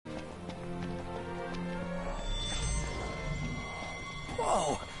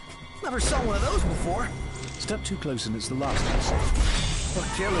Whoa! Never saw one of those before. Step too close and it's the last of us. We'll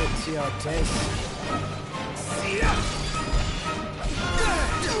kill it, see how it tastes.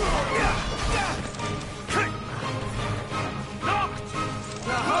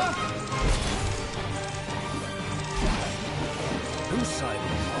 Whose side are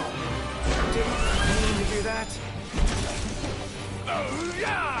you on? Didn't mean to do that.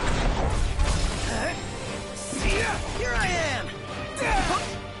 Here I am!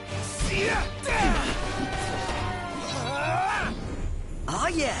 Oh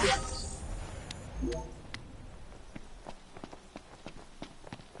yeah! Is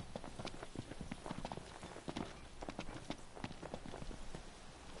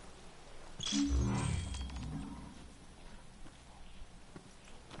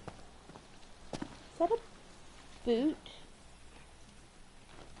that a boot?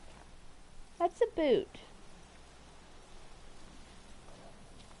 That's a boot.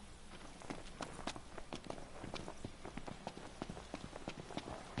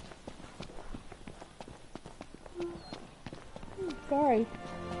 Sorry.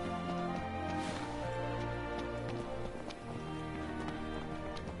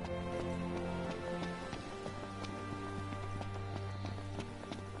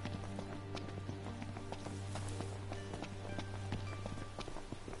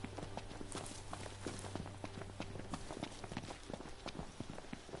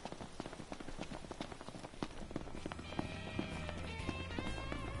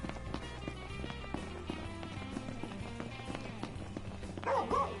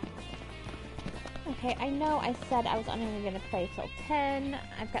 Okay, I know I said I was only going to play till 10.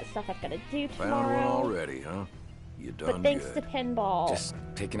 I've got stuff I've got to do tomorrow. Found one already, huh? You done but thanks good. to pinball Just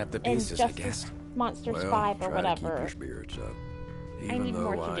picking up the and pieces, I Justice guess. Monsters Well, 5 or try to keep whatever. your spirits up. I Even need though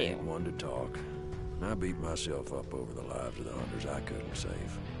more to I do. ain't one to talk. I beat myself up over the lives of the hunters I couldn't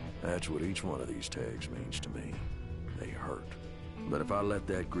save. That's what each one of these tags means to me. They hurt. But if I let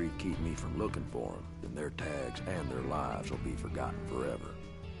that grief keep me from looking for them, then their tags and their lives will be forgotten forever.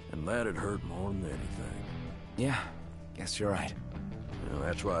 And that'd hurt more than anything. Yeah, guess you're right. Well,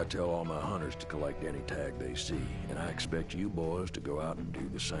 that's why I tell all my hunters to collect any tag they see, and I expect you boys to go out and do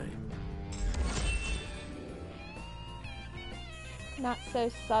the same. Not so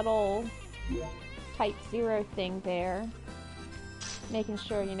subtle type 0 thing there. Making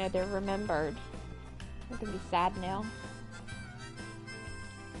sure, you know, they're remembered. They're gonna be sad now.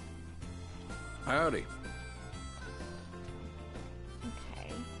 Howdy.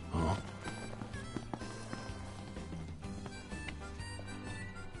 Okay. Huh?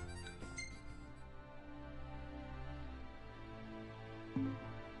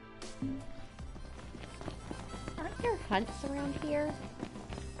 Aren't there hunts around here?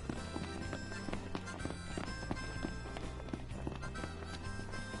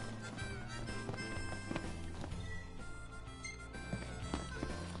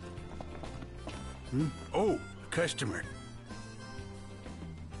 Oh, customer.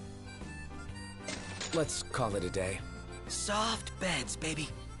 Let's call it a day. Soft beds, baby.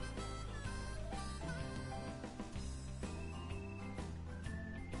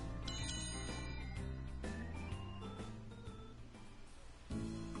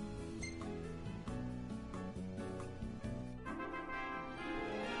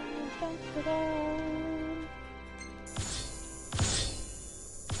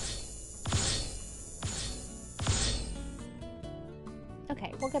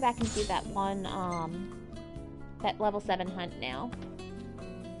 Okay, we'll go back and do that one, that level 7 hunt now.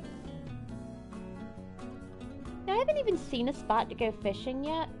 Now, I haven't even seen a spot to go fishing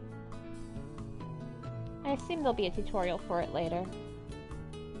yet. I assume there'll be a tutorial for it later.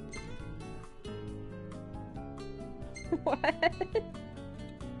 What?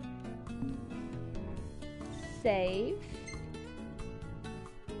 Save.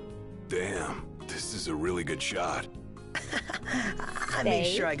 Damn, this is a really good shot. I made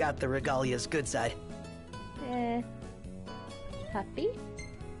sure I got the regalia's good side. Puppy?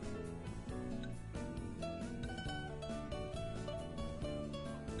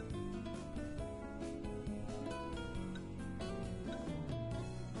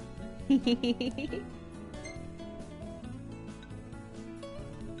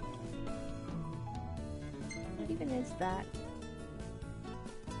 What even is that?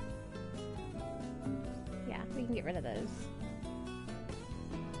 Yeah, we can get rid of those.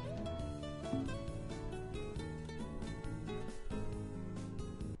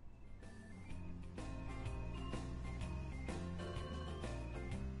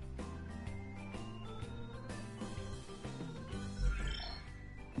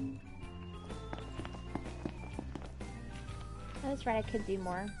 was right, I could do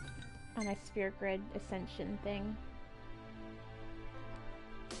more on my sphere grid ascension thing.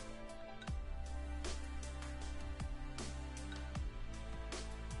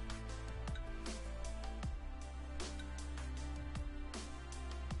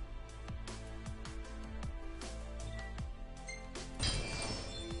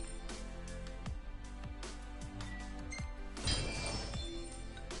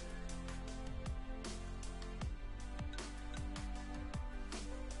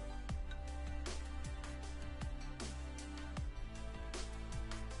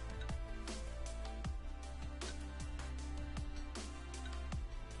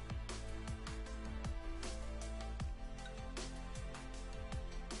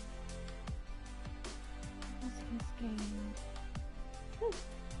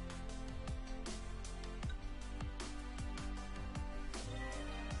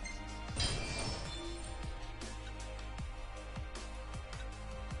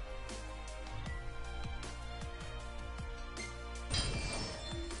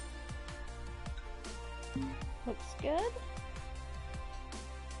 Looks good.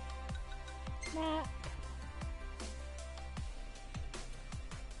 Map.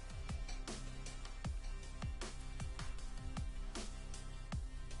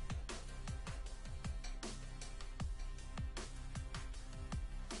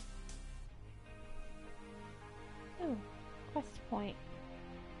 Ooh, quest point.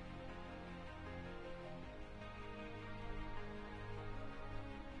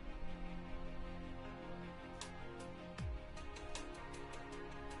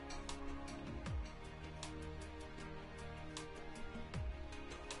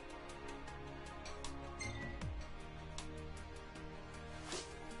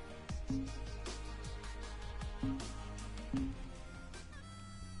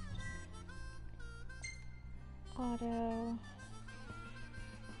 Auto.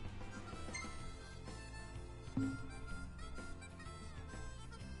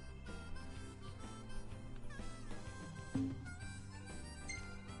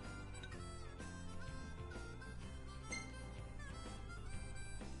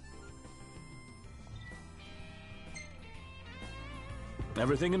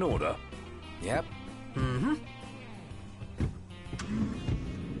 Everything in order? Yep. Mm-hmm.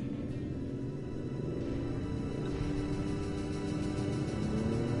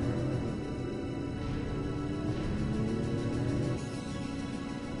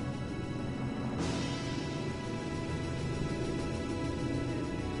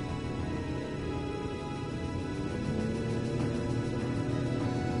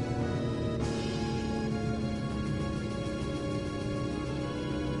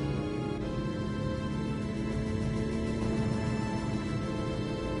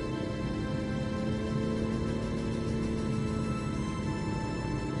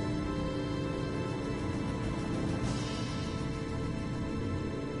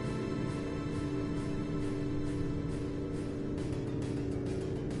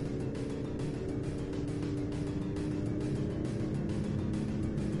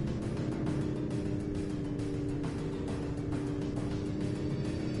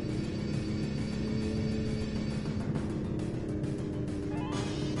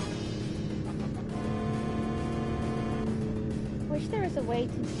 Wish there was a way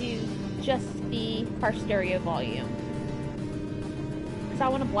to do just the car stereo volume. Because I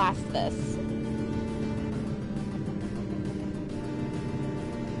want to blast this.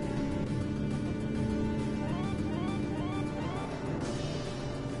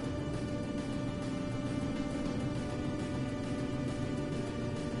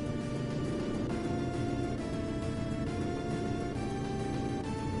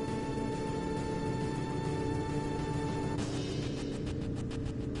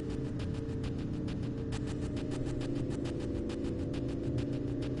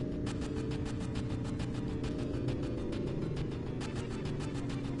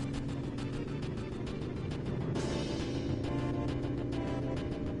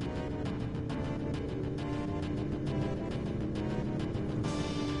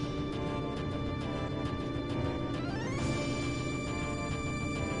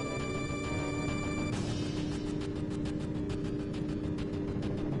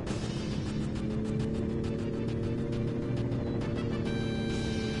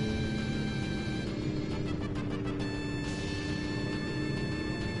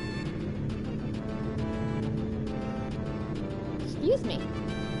 Excuse me.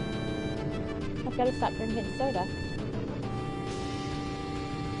 I've got to stop drinking soda.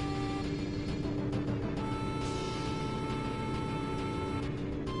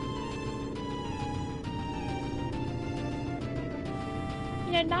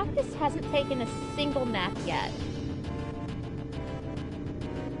 You know, Noctis hasn't taken a single nap yet.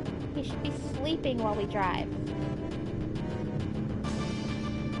 He should be sleeping while we drive.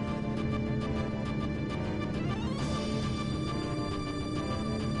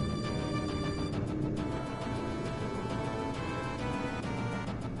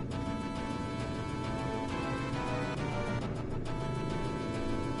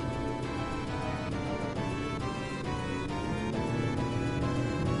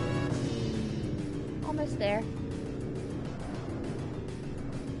 Almost there.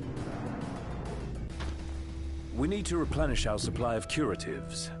 We need to replenish our supply of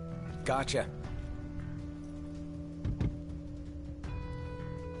curatives. Gotcha.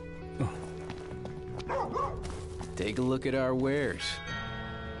 Take a look at our wares.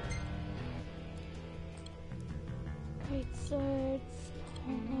 Great swords,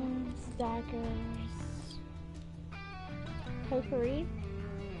 polearms, daggers, potpourri.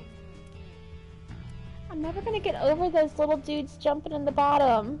 I'm never gonna get over those little dudes jumping in the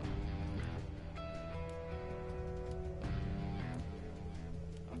bottom.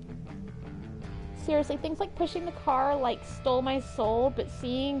 Seriously, things like pushing the car like stole my soul, but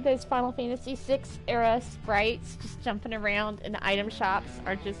seeing those Final Fantasy VI era sprites just jumping around in item shops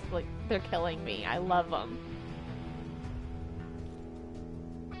are just like, they're killing me. I love them.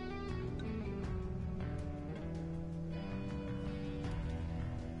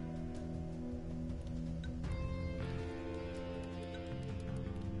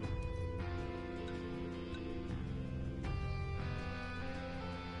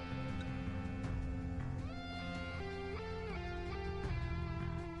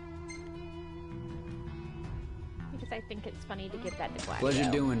 I think it's funny to give that to Gladio.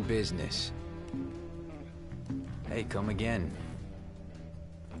 Pleasure doing business. Hey, come again.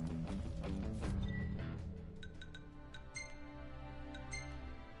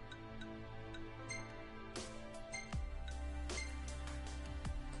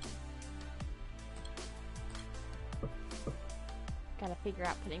 Gotta figure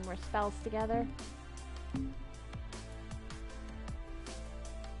out putting more spells together.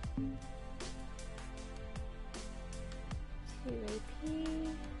 2 AP,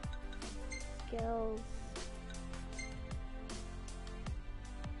 skills,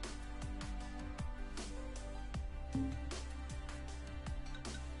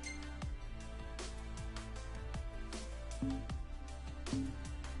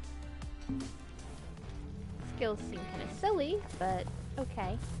 skills seem kind of silly, but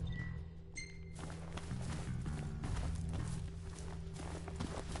okay.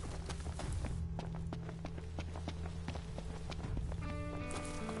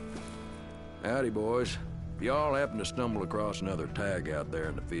 Howdy, boys. If y'all happen to stumble across another tag out there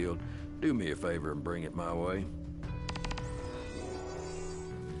in the field, do me a favor and bring it my way.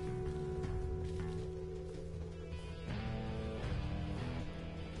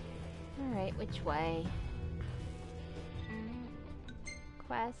 Alright, which way?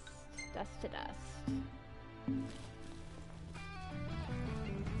 Quest, dust to dust.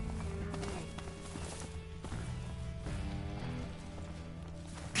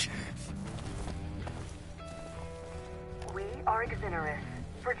 We are Exonerus.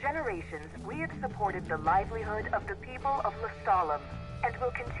 For generations, we have supported the livelihood of the people of Lestalem, and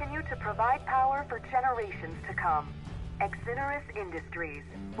will continue to provide power for generations to come. Exonerus Industries,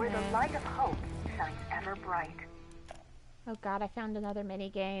 where the light of hope shines ever bright. Oh god, I found another mini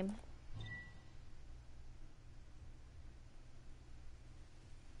game.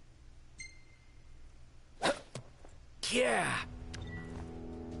 Yeah!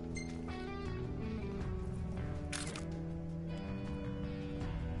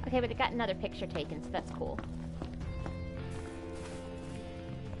 Okay, but it got another picture taken, so that's cool.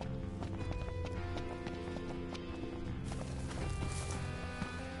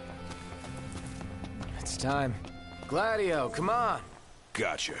 It's time. Gladio, come on!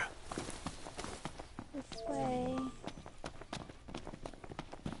 Gotcha. This way.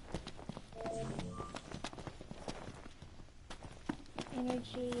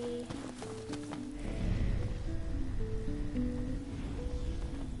 Energy.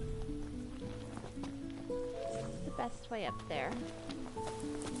 The best way up there.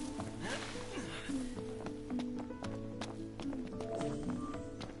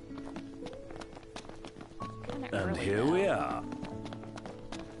 And here we are.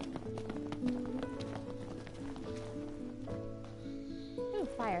 Ooh,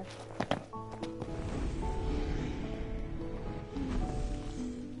 fire.